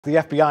The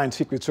FBI and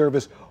Secret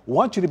Service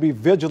want you to be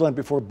vigilant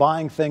before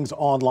buying things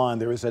online.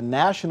 There is a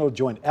national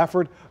joint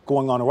effort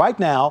going on right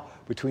now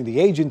between the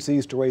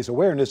agencies to raise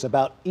awareness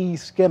about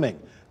e-skimming.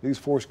 News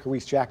 4's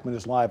Carice Jackman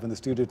is live in the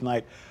studio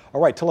tonight.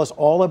 All right, tell us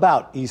all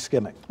about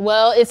e-skimming.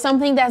 Well, it's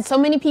something that so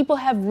many people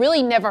have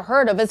really never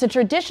heard of. It's a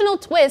traditional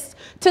twist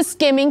to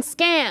skimming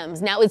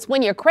scams. Now, it's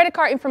when your credit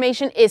card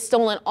information is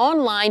stolen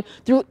online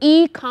through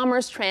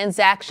e-commerce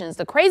transactions.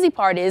 The crazy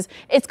part is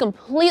it's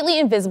completely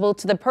invisible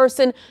to the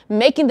person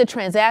making the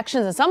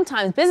transactions, and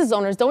sometimes business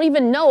owners don't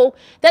even know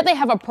that they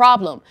have a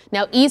problem.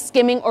 Now,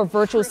 e-skimming or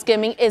virtual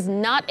skimming is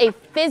not a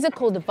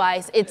physical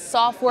device. It's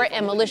software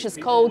and malicious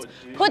codes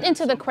put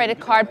into the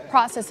credit card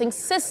processing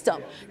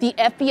system. The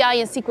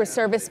FBI and Secret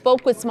Service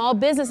spoke with small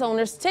business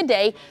owners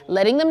today,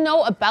 letting them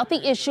know about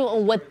the issue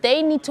and what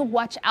they need to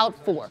watch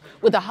out for.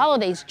 With the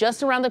holidays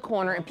just around the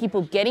corner and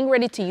people getting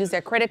ready to use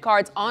their credit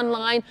cards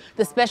online,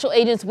 the special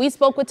agents we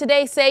spoke with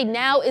today say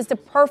now is the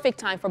perfect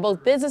time for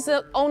both business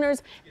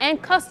owners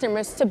and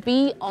customers to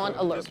be on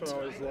alert.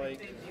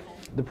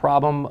 The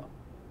problem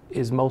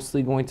is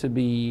mostly going to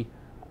be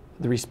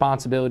the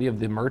responsibility of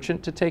the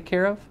merchant to take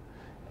care of,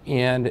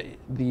 and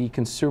the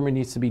consumer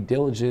needs to be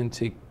diligent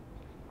to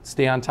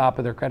stay on top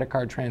of their credit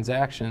card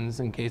transactions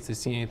in case they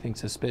see anything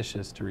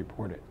suspicious to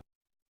report it.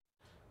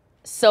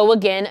 So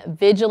again,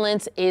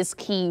 vigilance is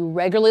key.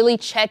 Regularly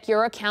check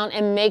your account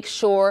and make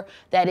sure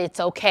that it's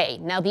okay.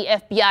 Now, the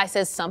FBI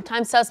says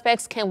sometimes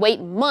suspects can wait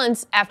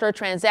months after a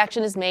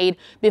transaction is made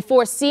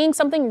before seeing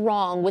something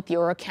wrong with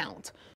your account.